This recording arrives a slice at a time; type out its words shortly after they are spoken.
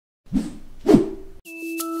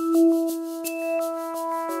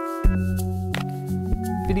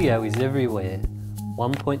Video is everywhere.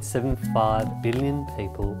 1.75 billion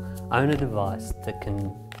people own a device that can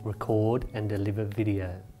record and deliver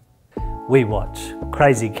video. We watch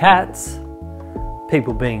crazy cats,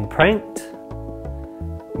 people being pranked,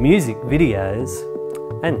 music videos,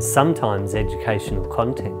 and sometimes educational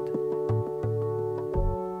content.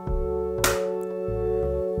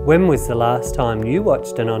 When was the last time you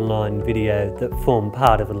watched an online video that formed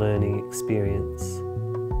part of a learning experience?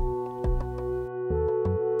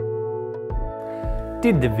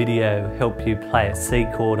 Did the video help you play a C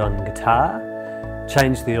chord on guitar,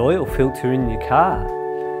 change the oil filter in your car,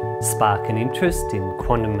 spark an interest in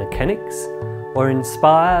quantum mechanics, or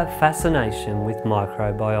inspire fascination with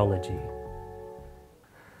microbiology?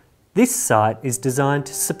 This site is designed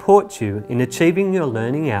to support you in achieving your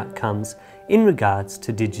learning outcomes in regards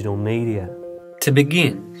to digital media. To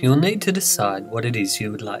begin, you'll need to decide what it is you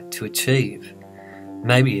would like to achieve.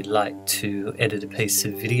 Maybe you'd like to edit a piece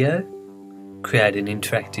of video, create an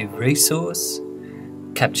interactive resource,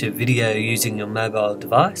 capture video using your mobile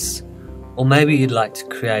device, or maybe you'd like to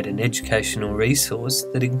create an educational resource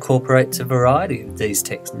that incorporates a variety of these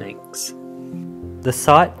techniques. The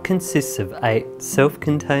site consists of 8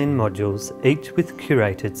 self-contained modules, each with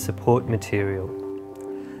curated support material.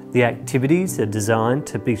 The activities are designed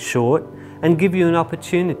to be short and give you an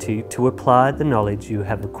opportunity to apply the knowledge you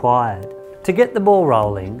have acquired. To get the ball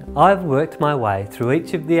rolling, I've worked my way through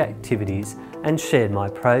each of the activities and shared my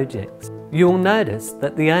projects. You'll notice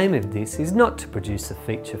that the aim of this is not to produce a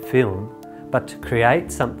feature film, but to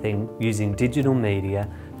create something using digital media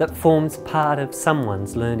that forms part of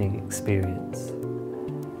someone's learning experience.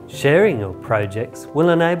 Sharing your projects will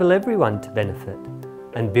enable everyone to benefit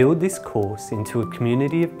and build this course into a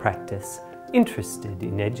community of practice interested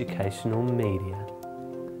in educational media.